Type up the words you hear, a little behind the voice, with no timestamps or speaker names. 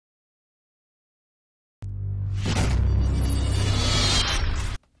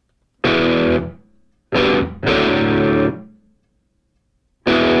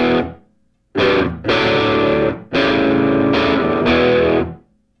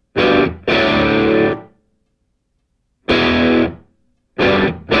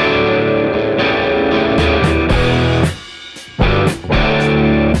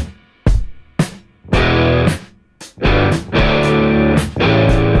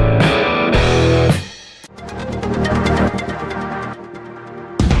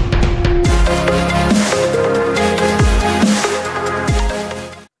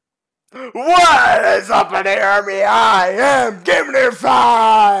Army, I am giving it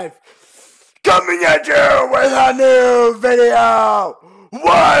 5! Coming at you with a new video!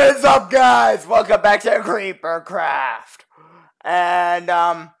 What is up, guys? Welcome back to CreeperCraft. And,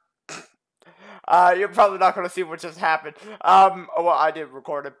 you're probably not going to see what just happened. Well, I did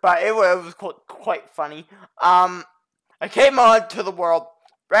record it, but it was quite funny. I came on to the world,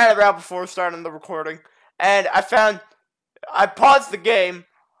 ran around before starting the recording, and I paused the game,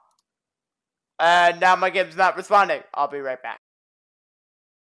 and now my game's not responding. I'll be right back.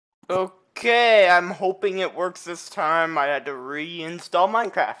 Okay, I'm hoping it works this time. I had to reinstall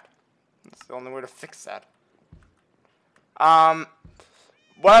Minecraft. That's the only way to fix that.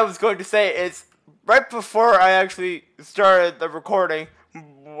 What I was going to say is, right before I actually started the recording,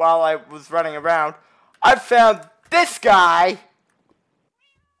 while I was running around, I found this guy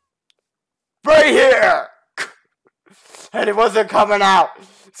right here! And it wasn't coming out.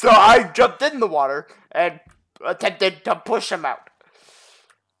 So I jumped in the water and attempted to push him out.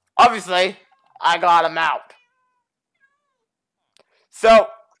 Obviously, I got him out. So,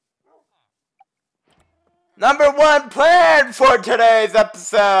 number 1 plan for today's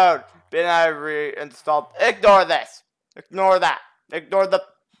episode. Then I reinstalled. Ignore this. Ignore that. Ignore the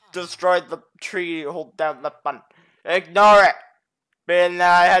destroy the tree. Hold down the button. Ignore it. Then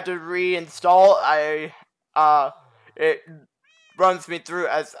I had to reinstall. It runs me through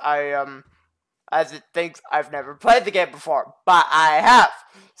as it thinks I've never played the game before, but I have.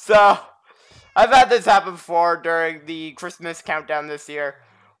 So I've had this happen before during the Christmas countdown this year.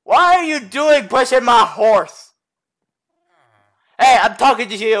 Why are you pushing my horse? Hey, I'm talking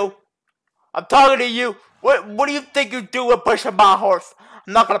to you. I'm talking to you. What do you think you're doing pushing my horse?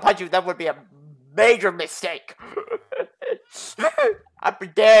 I'm not gonna punch you. That would be a major mistake. I'd be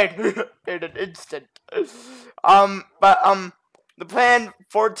dead in an instant. The plan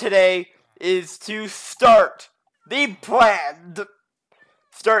for today is to start the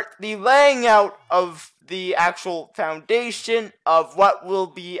laying out of the actual foundation of what will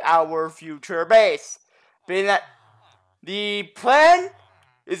be our future base. Being that the plan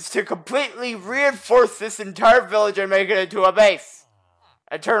is to completely reinforce this entire village and make it into a base.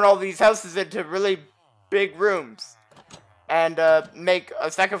 And turn all these houses into really big rooms. And make a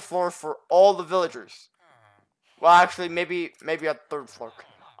second floor for all the villagers. Well, actually, maybe a third floor.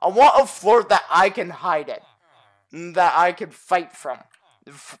 I want a floor that I can hide in. That I can fight from.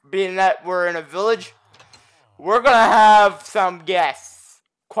 Being that we're in a village, we're gonna have some guests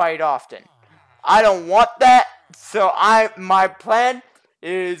quite often. I don't want that, so my plan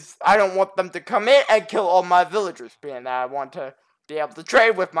is I don't want them to come in and kill all my villagers. Being that I want to be able to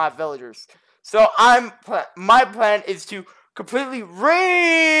trade with my villagers. So my plan is to completely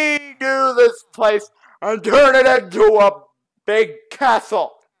redo this place and turn it into a big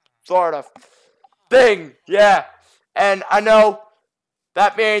castle, sort of thing, yeah. And I know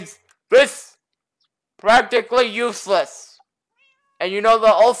that means this practically useless. And you know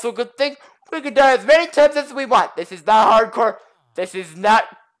the also good thing? We can die as many times as we want. This is not hardcore. This is not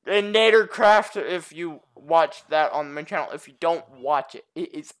Inator Craft. If you watch that on my channel, if you don't watch it,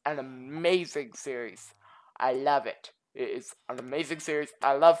 it is an amazing series. I love it. It is an amazing series.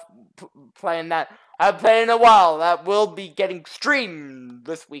 I love playing that. I haven't played in a while. That will be getting streamed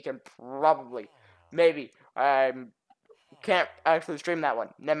this weekend, probably. Maybe. I can't actually stream that one.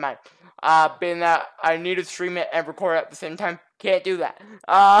 Never mind. Being that I need to stream it and record it at the same time, can't do that.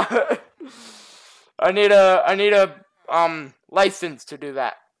 I need a license to do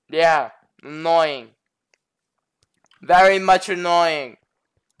that. Yeah, annoying. Very much annoying.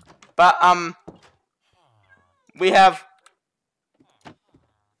 But we have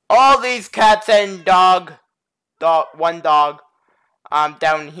all these cats and one dog,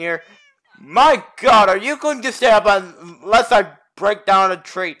 down here. My God, are you going to stay up unless I break down a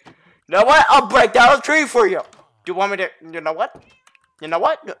tree? You know what? I'll break down a tree for you. Do you want me to? You know what? You know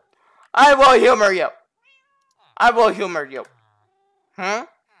what? I will humor you. I will humor you. Hmm?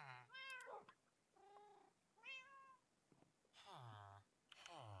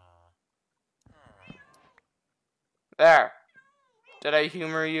 There. Did I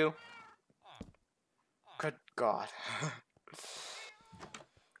humor you? Good God.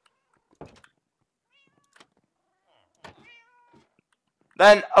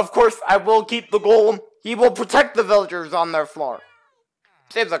 Then, of course, I will keep the golem. He will protect the villagers on their floor.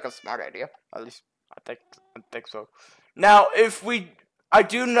 Seems like a smart idea. At least, I think so. Now, I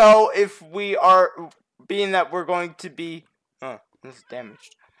do know if we are, being that we're going to be, this is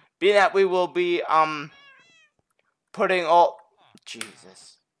damaged. Being that we will be, putting all,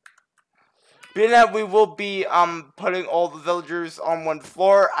 Jesus. Being that we will be putting all the villagers on one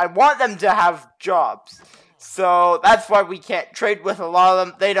floor, I want them to have jobs. So that's why we can't trade with a lot of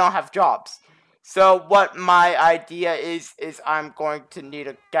them. They don't have jobs. So what my idea is I'm going to need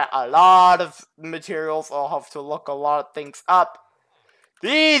to get a lot of materials. I'll have to look a lot of things up.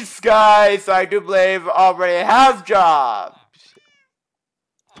 These guys, I do believe, already have jobs.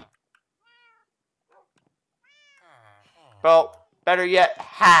 Well, better yet,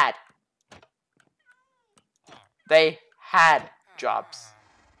 had. They had jobs.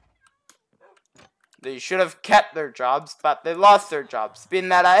 They should have kept their jobs, but they lost their jobs, being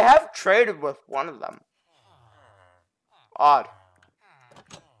that I have traded with one of them. Odd.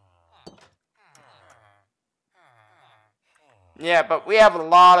 Yeah, but we have a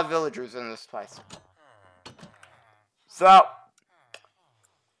lot of villagers in this place. So,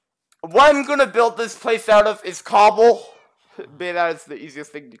 what I'm gonna build this place out of is cobble. Being that it's the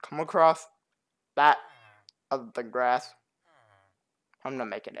easiest thing to come across. That, other than grass. I'm not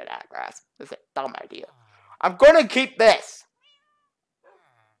making it out of grass. That's a dumb idea. I'm gonna keep this.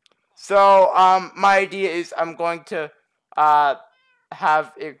 So, my idea is I'm going to,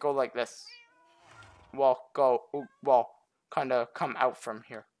 have it go like this. Well, kind of come out from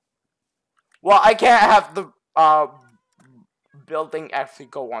here. Well, I can't have the, building actually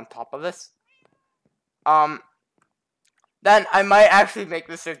go on top of this. Then I might actually make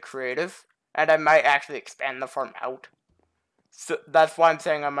this in creative, and I might actually expand the farm out. So that's why I'm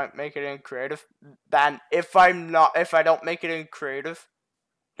saying I might make it in creative. Then if I don't make it in creative,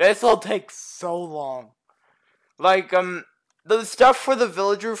 this will take so long. Like, the stuff for the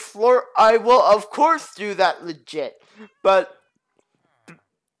villager floor, I will of course do that legit. But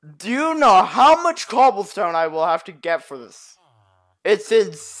do you know how much cobblestone I will have to get for this? It's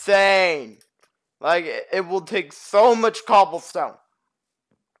insane. Like, it will take so much cobblestone.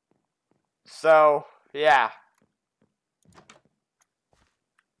 So, yeah.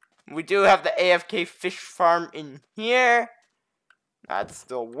 We do have the AFK fish farm in here. That's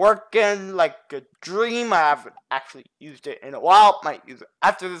still working like a dream. I haven't actually used it in a while. Might use it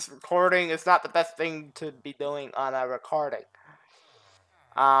after this recording. It's not the best thing to be doing on a recording.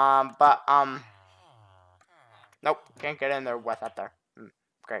 Nope, can't get in there with that there.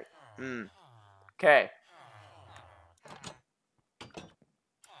 Great. Okay.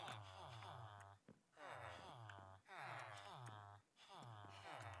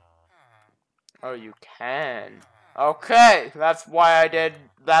 Oh, you can. Okay, that's why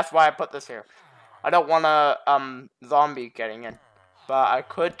I put this here. I don't want a, zombie getting in. But I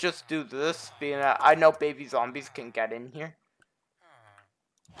could just do this, being that I know baby zombies can get in here.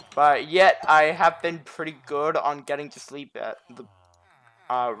 But yet, I have been pretty good on getting to sleep at the,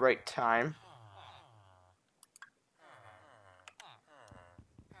 right time.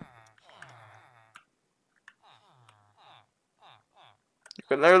 You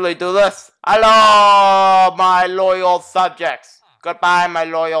can literally do this. Hello, my loyal subjects. Goodbye, my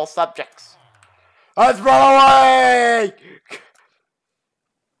loyal subjects. Let's run away!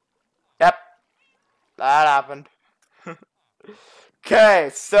 Yep. That happened. Okay,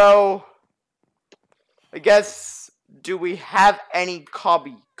 so I guess, do we have any cob?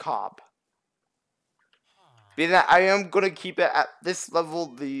 Being that I am gonna keep it at this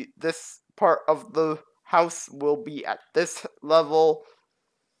level, this part of the house will be at this level.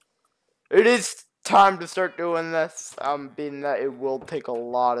 It is time to start doing this, being that it will take a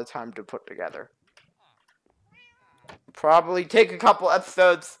lot of time to put together. Probably take a couple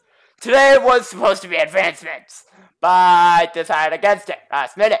episodes. Today was supposed to be advancements, but I decided against it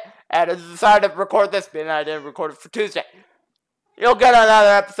last minute, and I decided to record this, being that I didn't record it for Tuesday. You'll get another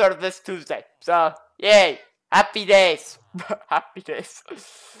episode of this Tuesday, so, yay, happy days. Happy days.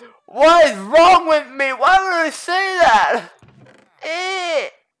 What is wrong with me? Why would I say that?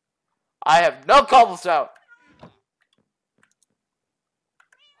 I have no cobblestone.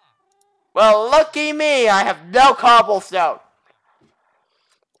 Well, lucky me, I have no cobblestone.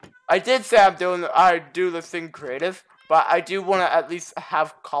 I did say I do this thing creative, but I do want to at least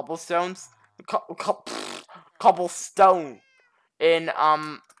have cobblestones, cobblestone in,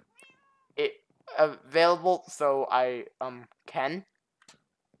 it available, so I, can.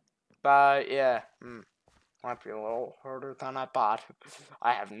 But, yeah, might be a little harder than I thought.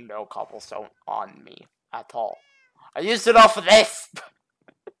 I have no cobblestone on me at all. I used it all for this!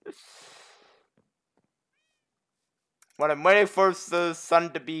 When I'm waiting for the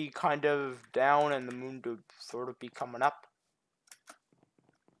sun to be kind of down and the moon to sort of be coming up.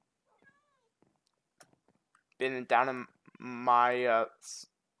 Been down in my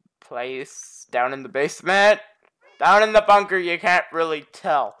place, down in the basement, down in the bunker, you can't really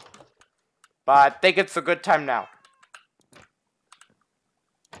tell. But I think it's a good time now.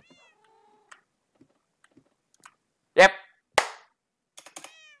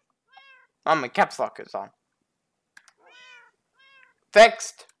 Oh, my caps lock is on.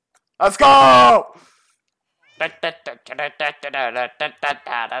 Fixed. Let's go!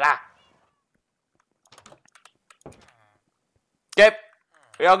 Okay,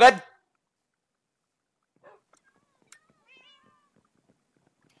 we all good?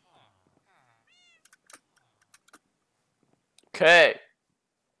 Okay.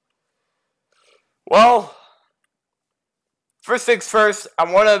 Well, first things first,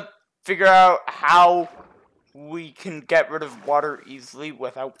 I want to figure out how we can get rid of water easily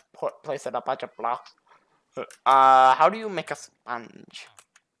without placing a bunch of blocks. How do you make a sponge?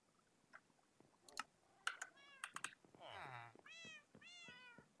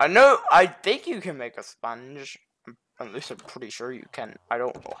 I think you can make a sponge. At least I'm pretty sure you can. I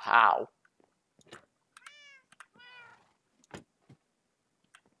don't know how.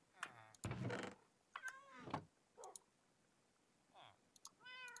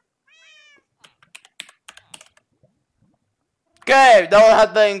 Okay, don't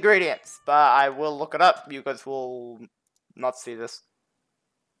have the ingredients, but I will look it up. You guys will not see this.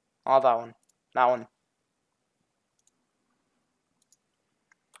 Oh, that one. That one.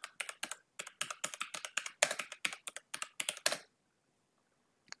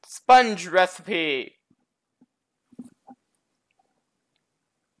 Sponge recipe.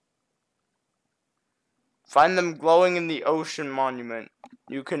 Find them glowing in the ocean monument.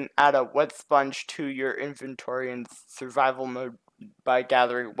 You can add a wet sponge to your inventory in survival mode by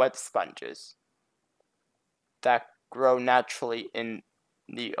gathering wet sponges that grow naturally in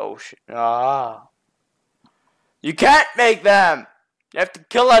the ocean. Ah. You can't make them! You have to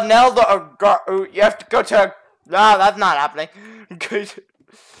kill an elder or you have to go to... No, that's not happening.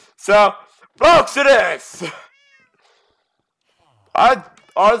 So, folks, it is!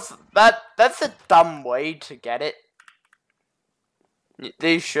 That's a dumb way to get it.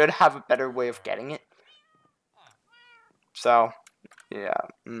 They should have a better way of getting it. So, yeah.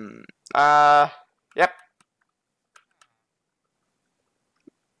 Yep.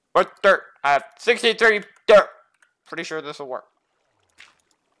 What dirt? I have 63 dirt. Pretty sure this will work.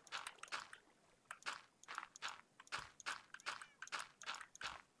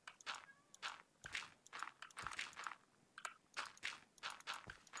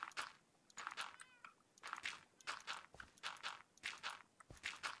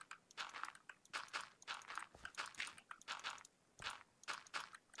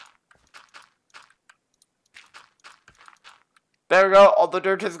 There we go. All the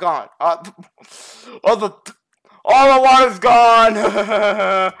dirt is gone. All the water's gone.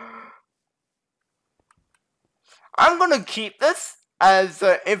 I'm gonna keep this as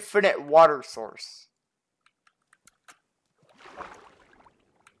an infinite water source,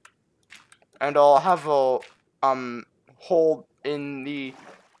 and I'll have a hole in the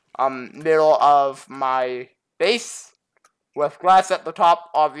middle of my base with glass at the top.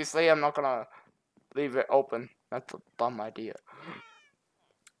 Obviously, I'm not gonna leave it open. That's a dumb idea.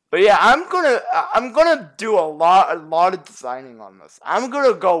 But yeah, I'm gonna do a lot of designing on this. I'm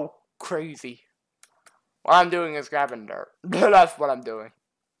gonna go crazy. What I'm doing is grabbing dirt. That's what I'm doing.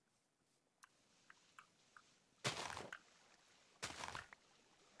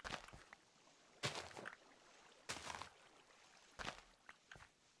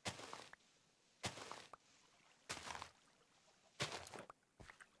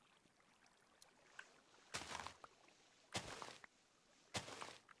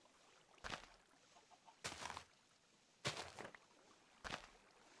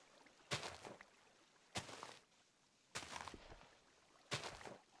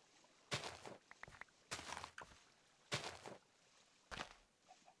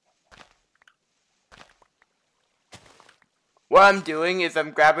 What I'm doing is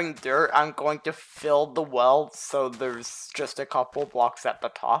I'm grabbing dirt. I'm going to fill the well so there's just a couple blocks at the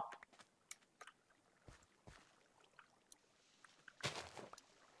top.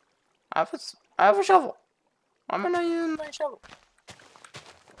 I have a shovel. I'm gonna use my shovel.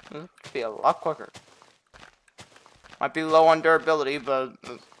 This could be a lot quicker. Might be low on durability, but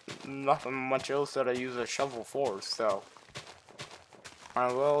nothing much else that I use a shovel for, so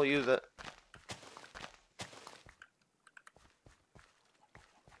I will use it.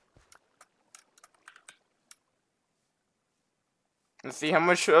 Let's see how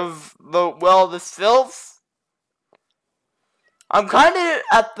much of the well this fills. I'm kind of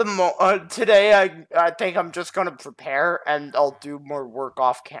at the today. I think I'm just gonna prepare and I'll do more work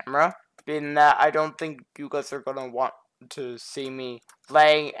off camera. Being that I don't think you guys are gonna want to see me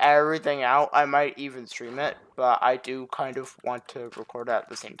laying everything out. I might even stream it, but I do kind of want to record it at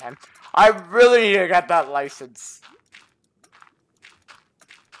the same time. I really need to get that license.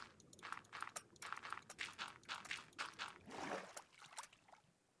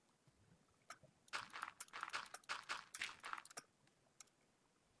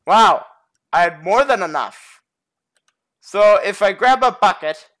 Wow, I had more than enough. So if I grab a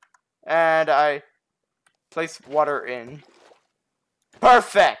bucket and I place water in.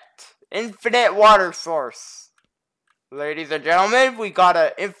 Perfect! Infinite water source. Ladies and gentlemen, we got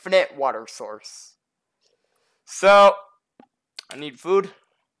an infinite water source. So, I need food.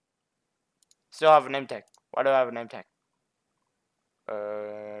 Still have a name tag. Why do I have a name tag?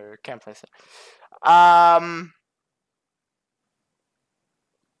 Can't place it. I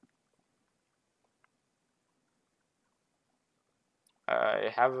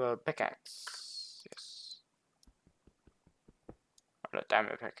have a pickaxe. Yes. A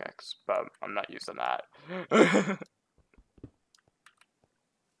diamond pickaxe, but I'm not using that.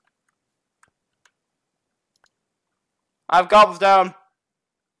 I have cobblestone.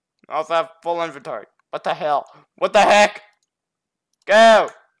 I also have full inventory. What the hell? What the heck? Go!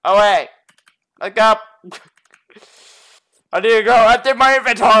 Away! Let's go! I need to go empty my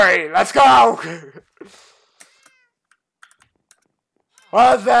inventory! Let's go!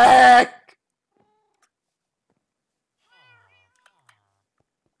 What the heck?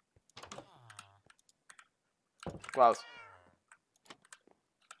 Close.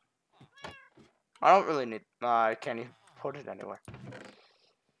 I don't really need. I can't even put it anywhere.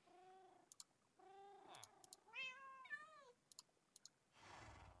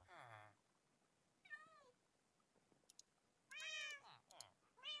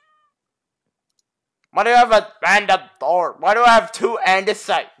 Why do I have a random door? Why do I have 2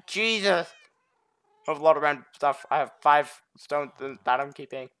 andesite? Jesus. I have a lot of random stuff. I have 5 stones that I'm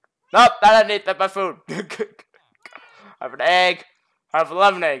keeping. Nope, that I need. That's my food. I have an egg. I have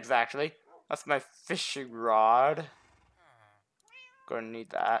 11 eggs, actually. That's my fishing rod. Gonna need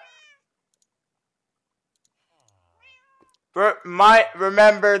that.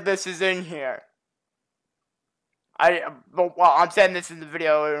 Remember, this is in here. Well, I'm saying this in the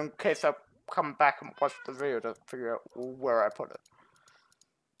video in case I come back and watch the video to figure out where I put it.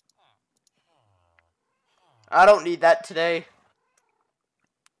 I don't need that today.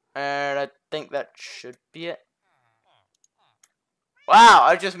 And I think that should be it. Wow,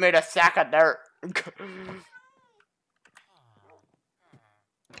 I just made a sack of dirt.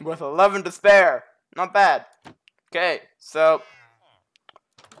 With 11 to spare. Not bad. Okay, so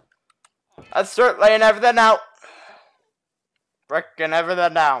let's start laying everything out. Breaking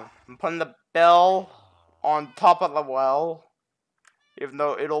everything down. I'm putting the bell on top of the well. Even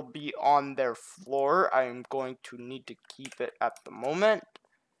though it'll be on their floor, I am going to need to keep it at the moment.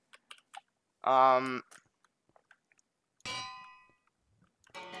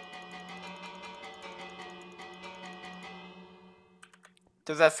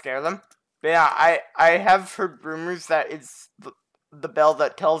 Does that scare them? But yeah, I have heard rumors that it's the bell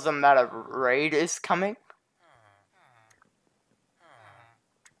that tells them that a raid is coming.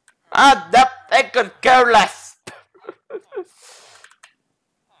 Nope, they could care less.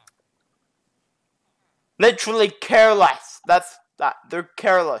 Literally careless. That's that. They're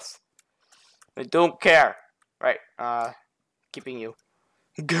careless. They don't care. Right. Keeping you.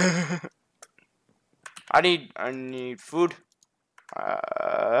 I need food.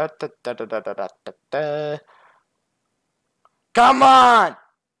 Come on!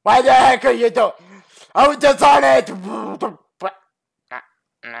 Why the heck are you doing? I was just on it.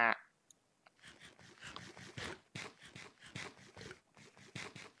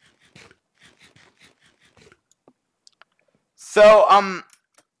 So,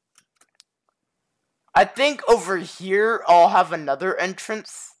 I think over here I'll have another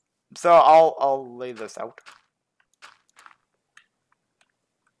entrance. So I'll lay this out.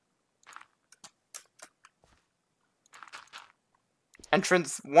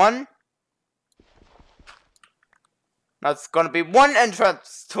 Entrance 1. That's gonna be 1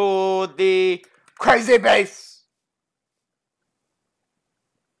 entrance to the crazy base.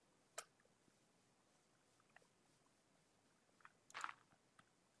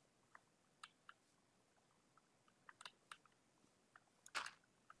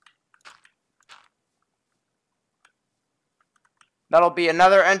 That'll be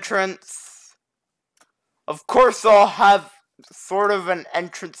another entrance. Of course, I'll have sort of an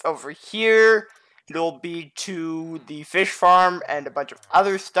entrance over here. It'll be to the fish farm and a bunch of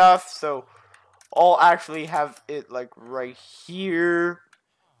other stuff. So I'll actually have it like right here.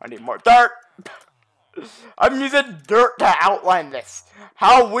 I need more dirt. I'm using dirt to outline this.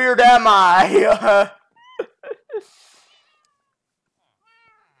 How weird am I?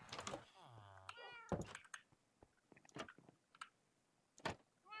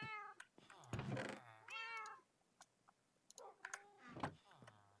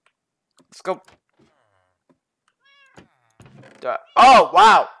 Let's go. Oh,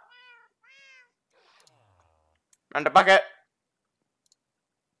 wow. And a bucket.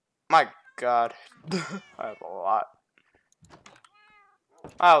 My god. I have a lot.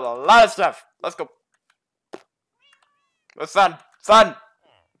 I have a lot of stuff. Let's go. Oh, son. Son.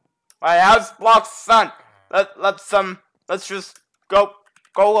 My house blocks sun. Let's just go.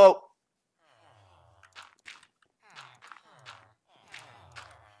 Go.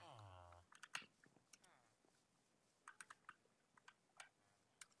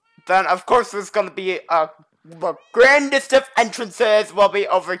 Then, of course, there's gonna be the grandest of entrances will be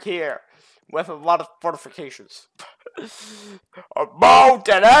over here. With a lot of fortifications. A boat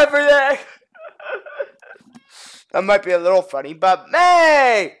and everything! That might be a little funny, but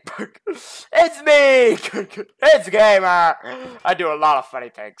me! It's me! It's Gamer! I do a lot of funny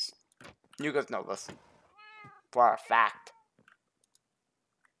things. You guys know this. For a fact.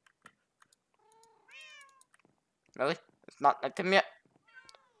 Really? It's not nighttime yet?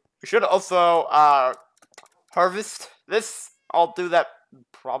 We should also, harvest this. I'll do that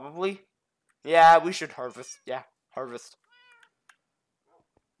probably. Yeah, we should harvest. Yeah, harvest.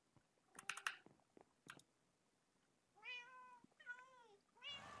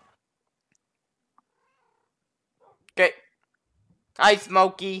 Okay. Hi,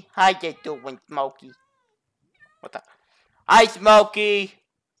 Smokey. How you doing, Smokey? What the? Hi, Smokey.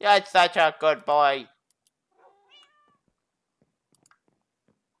 You're such a good boy.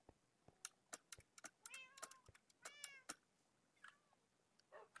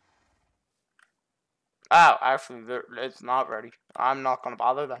 Oh, actually, it's not ready. I'm not gonna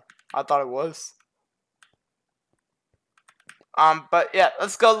bother then. I thought it was. But yeah,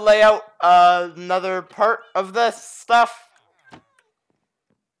 let's go lay out another part of this stuff.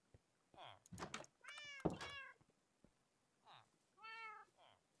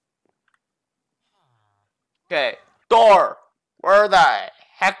 Okay, door. Where the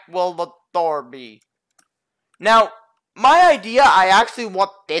heck will the door be? Now, my idea, I actually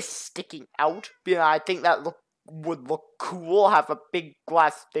want this sticking out. Because I think that would look cool, have a big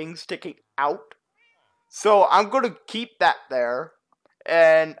glass thing sticking out. So, I'm gonna keep that there.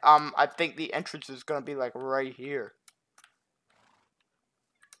 And, I think the entrance is gonna be, like, right here.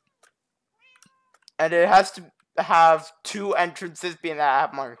 And it has to have two entrances, being that I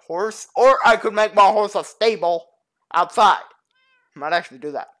have my horse. Or I could make my horse a stable outside. Might actually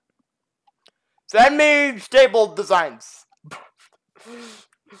do that. Send me stable designs.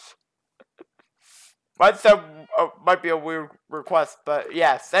 Might be a weird request, but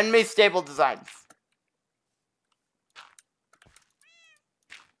yeah, send me stable designs.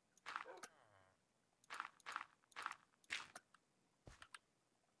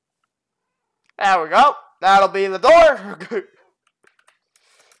 There we go. That'll be the door.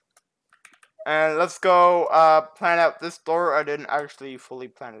 And let's go plan out this door. I didn't actually fully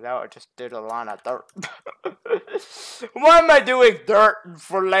plan it out. I just did a line of dirt. Why am I doing dirt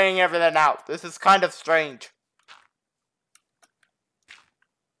for laying everything out? This is kind of strange.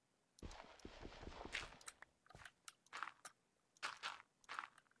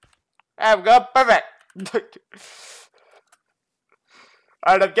 There we go. Perfect.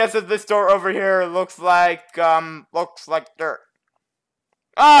 Alright, I'm guessing this door over here looks like dirt.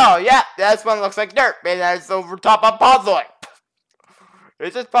 Oh, yeah, this one looks like dirt. Maybe that's over top of puzzling.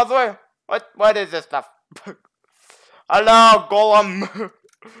 Is this puzzling? What is this stuff? Hello, Golem.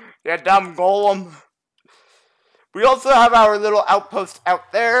 You dumb Golem. We also have our little outpost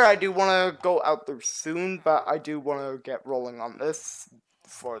out there. I do want to go out there soon, but I do want to get rolling on this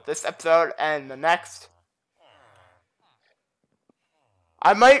for this episode and the next.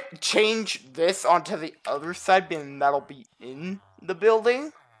 I might change this onto the other side, being that'll be in the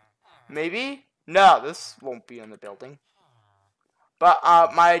building. Maybe? No, this won't be in the building. But,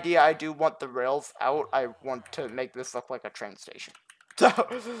 my idea, I do want the rails out. I want to make this look like a train station. So,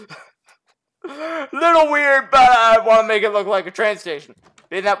 little weird, but I want to make it look like a train station.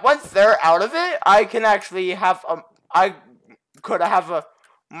 Being that once they're out of it, I can actually have I could have a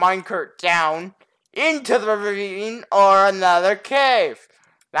minecart down into the ravine or another cave.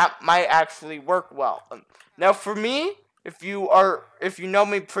 That might actually work well. Now for me, if you know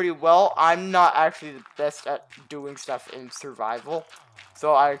me pretty well, I'm not actually the best at doing stuff in survival.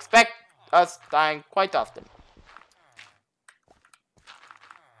 So I expect us dying quite often.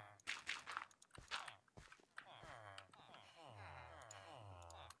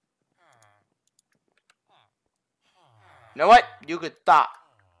 You know what? You could stop.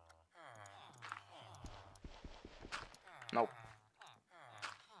 Nope.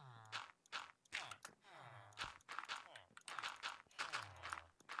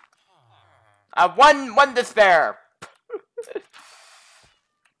 I have one to spare.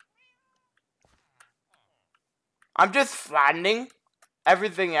 I'm just flattening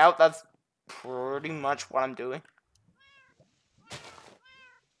everything out. That's pretty much what I'm doing.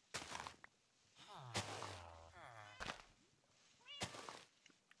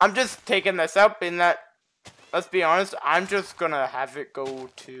 I'm just taking this up in that, let's be honest, I'm just gonna have it go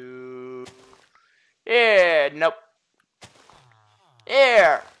to... Yeah, nope.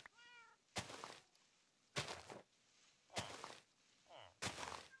 Here.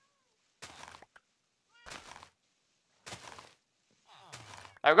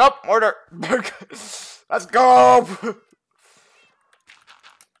 There we go. Order. Let's go.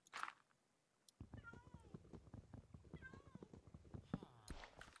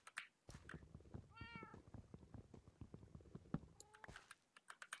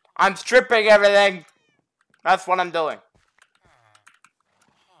 I'm stripping everything. That's what I'm doing.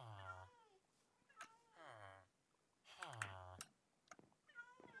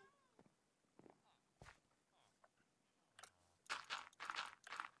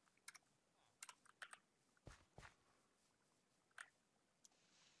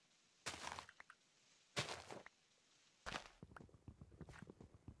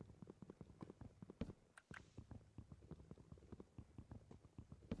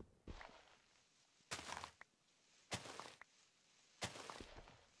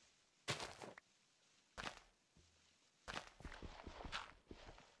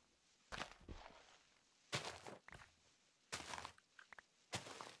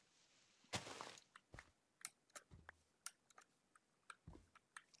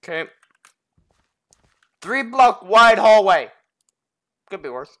 Okay. 3-block wide hallway. Could be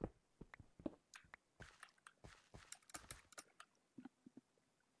worse.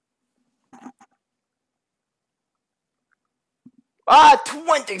 Ah,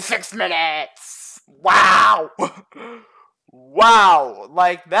 26 minutes. Wow. Wow.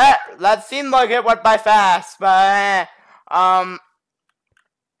 Like that seemed like it went by fast, but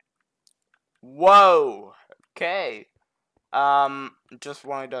whoa. Okay. Just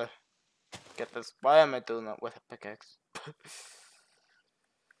wanted to get this. Why am I doing that with a pickaxe?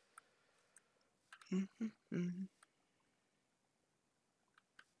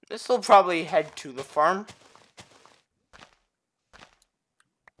 This will probably head to the farm.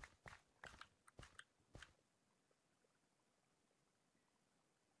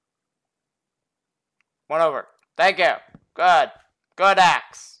 One over. Thank you. Good. Good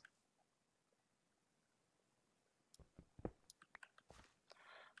axe.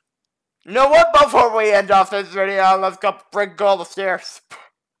 You know what? Before we end off this video, let's go bring all the stairs.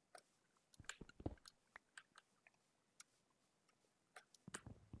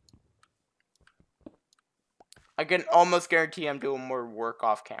 I can almost guarantee I'm doing more work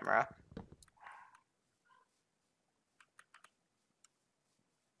off camera.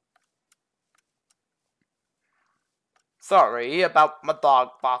 Sorry about my dog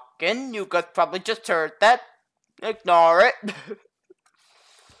barking. You guys probably just heard that. Ignore it.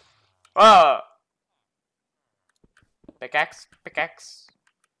 Pickaxe, pickaxe.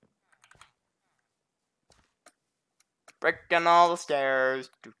 Breaking all the stairs.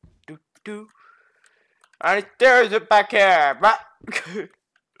 Do, do, do. Any stairs are back here, but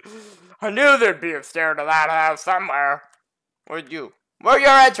I knew there'd be a stair to that house somewhere. Where'd you? Where's your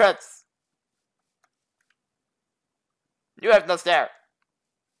entrance? You have no stair.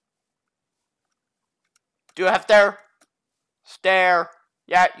 Do you have stair? Stair.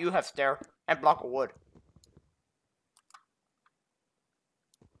 Yeah, you have stair. And block of wood.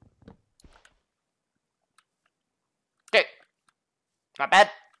 Okay. Not bad.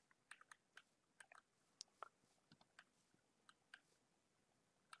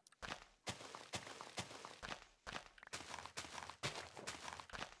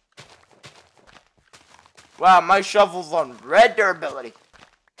 Wow, my shovel's on red durability.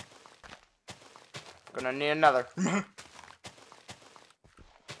 Gonna need another.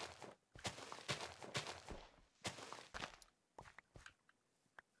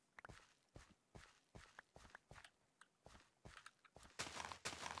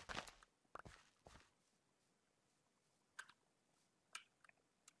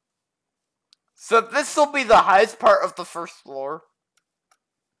 So this will be the highest part of the first floor.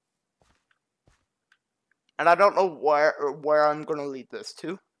 And I don't know where I'm gonna lead this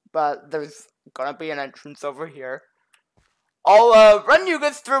to, but there's gonna be an entrance over here. I'll run you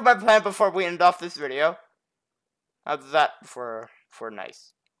guys through my plan before we end off this video. How's that for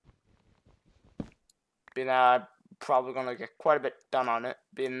nice? Being that I'm probably gonna get quite a bit done on it,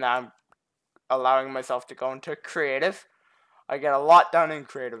 being that I'm allowing myself to go into creative. I get a lot done in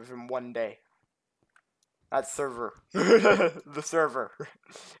creative in one day. That server. The server.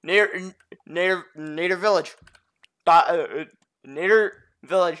 Native village. Inator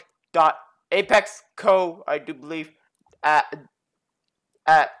Village dot Apex Co. I do believe at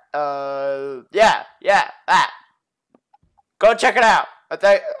that. Go check it out.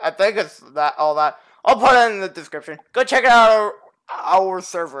 I think it's that all that. I'll put it in the description. Go check it out. Our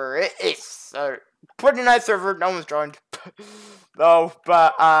server. It is a pretty nice server. No one's joined though,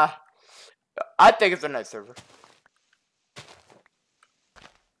 but I think it's a nice server.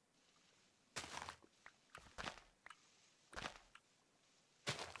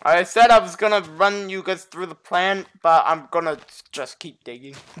 I said I was gonna run you guys through the plan, but I'm gonna just keep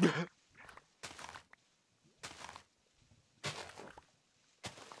digging.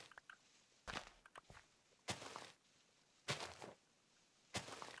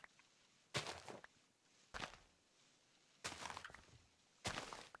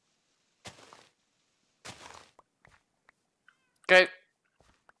 Okay.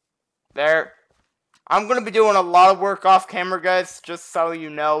 There. I'm going to be doing a lot of work off camera, guys, just so you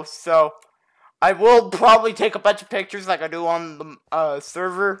know. So, I will probably take a bunch of pictures like I do on the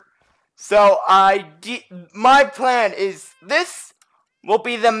server. So, my plan is this will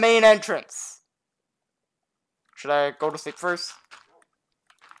be the main entrance. Should I go to sleep first?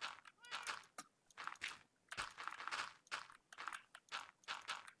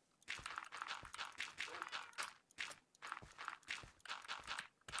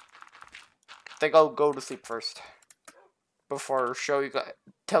 I think I'll go to sleep first before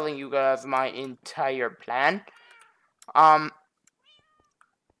telling you guys my entire plan. Want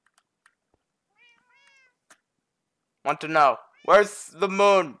to know, where's the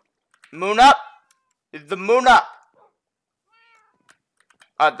moon? Moon up? Is the moon up?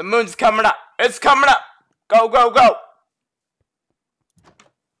 The moon's coming up. It's coming up. Go, go, go.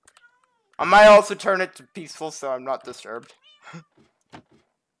 I might also turn it to peaceful so I'm not disturbed.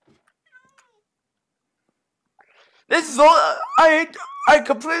 This is all, I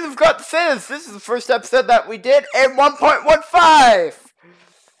completely forgot to say this. This is the first episode that we did in 1.15.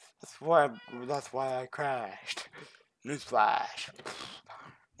 That's why I crashed. Newsflash.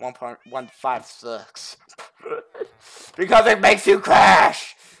 1.15 sucks. Because it makes you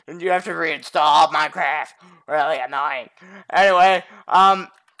crash. And you have to reinstall Minecraft. Really annoying. Anyway,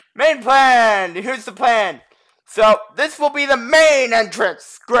 main plan. Here's the plan. So, this will be the main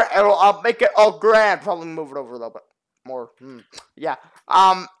entrance. I'll make it all grand. Probably move it over a little bit more. Yeah.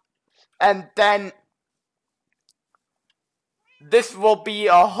 And then this will be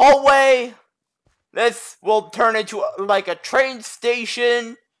a hallway. This will turn into like a train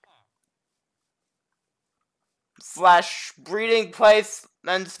station / breeding place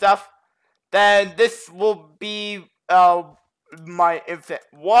and stuff. Then this will be my infant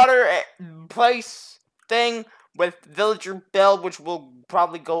water place thing with villager build, which will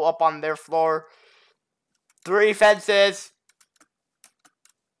probably go up on their floor. 3 fences.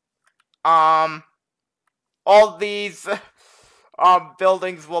 All these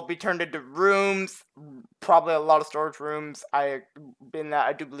buildings will be turned into rooms. Probably a lot of storage rooms. I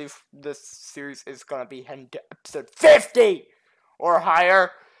do believe this series is gonna be heading to episode 50 or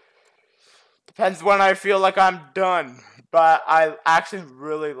higher. Depends when I feel like I'm done. But I actually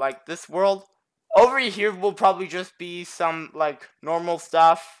really like this world. Over here will probably just be some like normal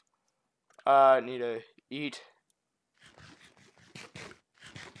stuff. Need to eat.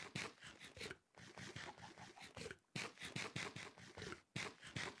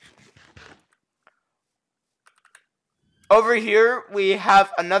 Over here we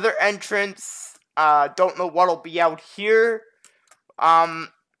have another entrance. Don't know what'll be out here.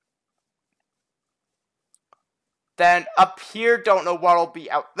 Then up here, don't know what'll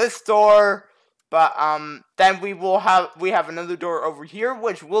be out this door. But then we have another door over here,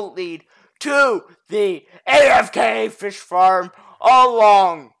 which will lead to the AFK fish farm,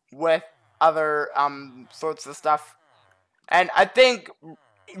 along with other sorts of stuff. And I think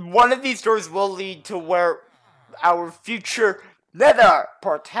one of these doors will lead to where our future nether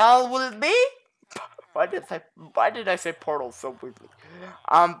portal will be. Why did I say portal so weirdly?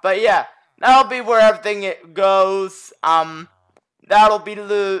 But yeah, that'll be where everything goes. That'll be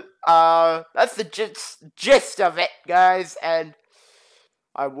the that's the gist of it, guys, and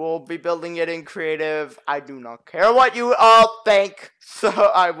I will be building it in creative. I do not care what you all think, so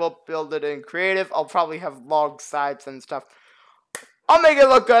I will build it in creative. I'll probably have log sides and stuff. I'll make it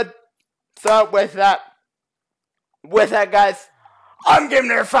look good. So with that, guys, I'm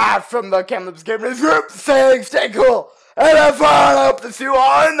Gamer 5 from the Kamloops Gamers Group, saying stay cool and have fun. I hope to see you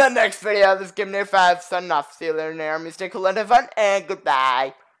all in the next video. This is Gamer 5 signing off. See you later in the army. Stay cool and have fun, and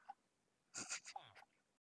goodbye.